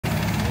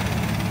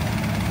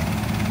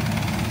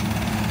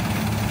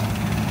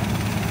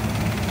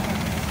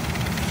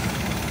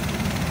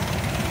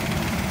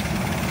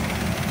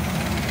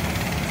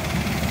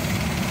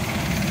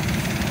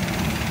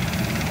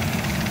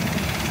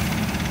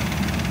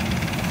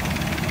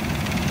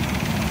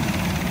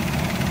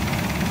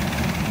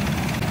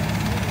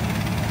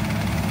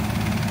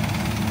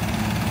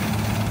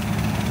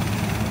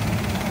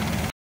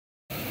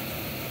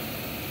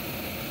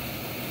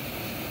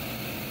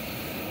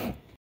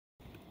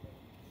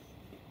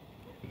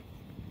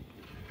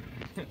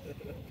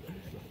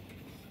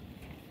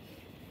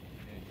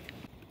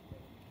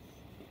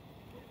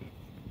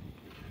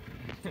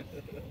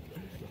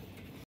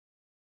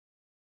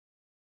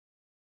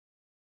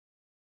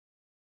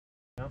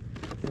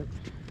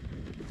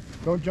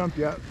Don't jump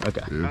yet.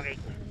 Okay. Yeah. Okay.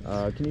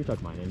 Can you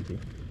tuck mine in too?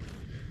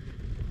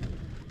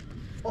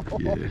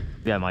 Yeah.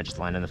 Yeah, I might just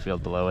land in the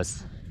field below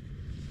us.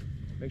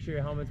 Make sure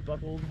your helmet's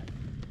buckled.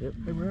 Yep.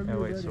 Hey, wherever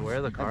you're ready. So where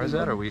are the cars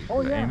at? Are we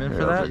yeah. aiming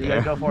for that?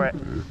 Yeah, go for it.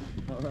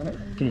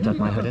 Can you tuck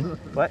my hood in?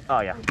 What? Oh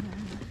yeah.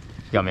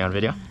 You got me on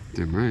video?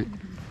 Damn right.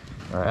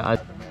 Alright,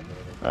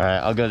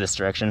 I'll go this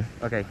direction.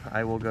 Okay,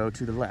 I will go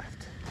to the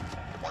left.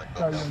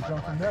 So you're gonna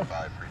jump from there.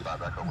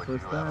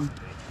 First time.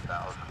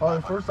 Oh,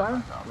 the first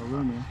time?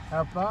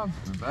 Have fun.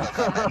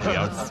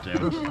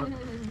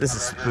 This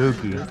is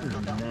spooky.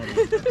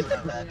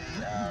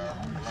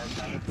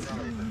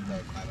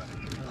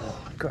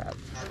 Crap.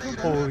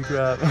 Holy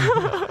crap.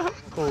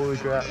 Holy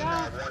crap.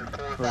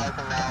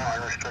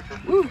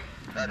 Woo.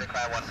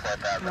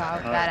 Wow,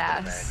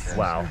 badass.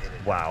 Wow,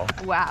 wow.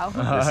 Wow.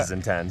 This is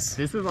intense.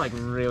 This is like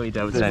really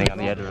dope standing on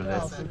the edge of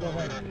this.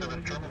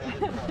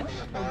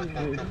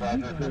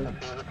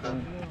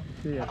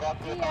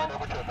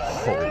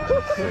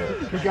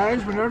 Hey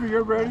guys, whenever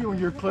you're ready, when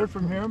you're clear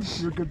from him,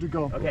 you're good to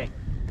go. Okay.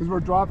 Because we're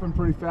dropping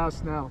pretty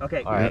fast now.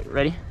 Okay. Alright,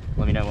 ready?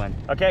 Let me know when.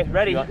 Okay,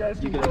 ready. You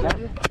can attack?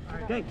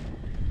 Okay.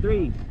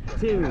 3,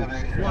 2,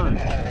 1.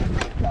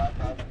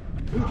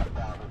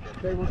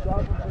 Okay, we're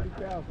dropping pretty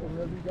fast, so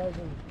whenever you guys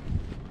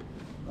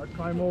are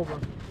climb over.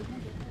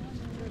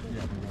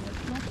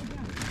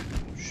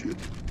 Shit.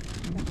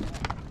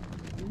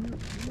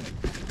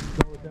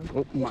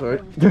 Oh, I'm sorry.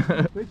 They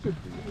can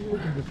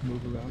just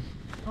move around.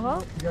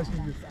 Uh-huh. You guys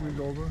can just squeeze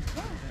over.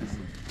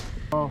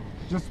 Oh,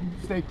 just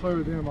stay clear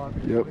of them on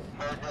it. Yep.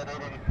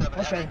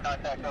 Okay.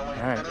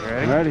 Alright, you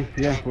ready? Ready?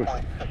 Yeah.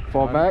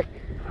 Fall back.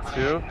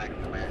 2,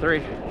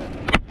 3.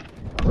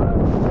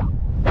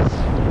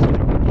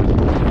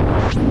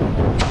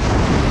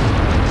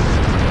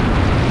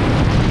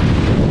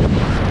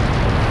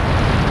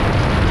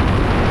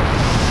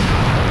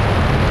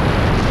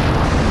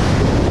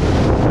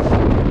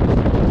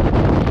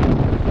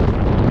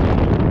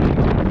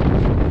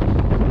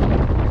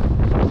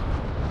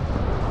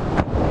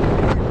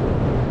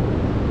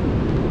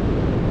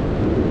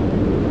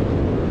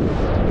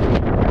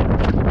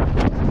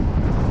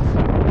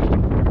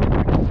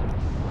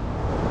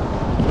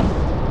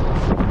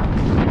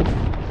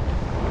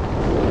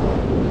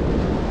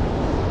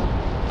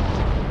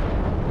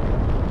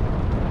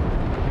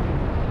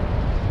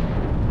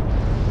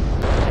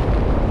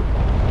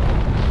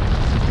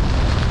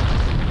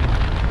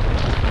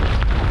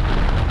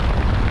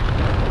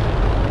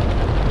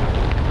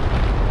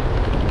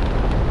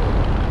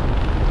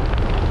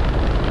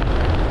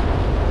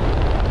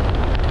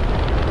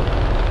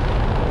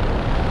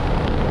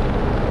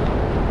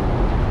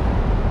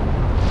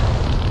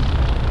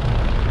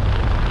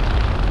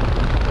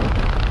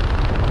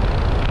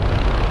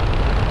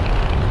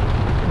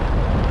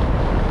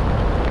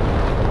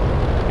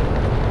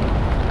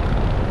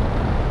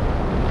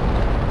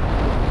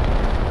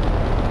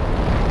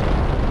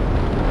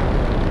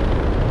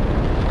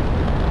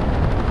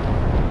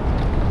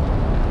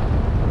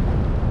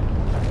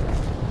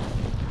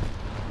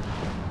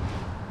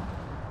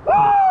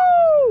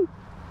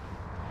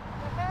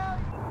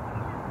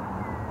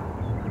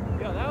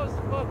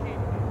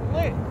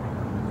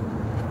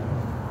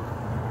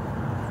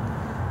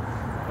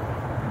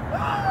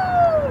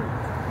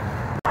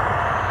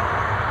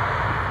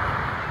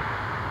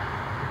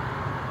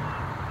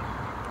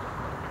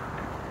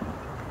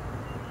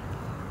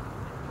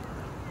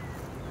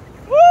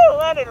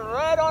 Landed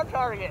right on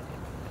target.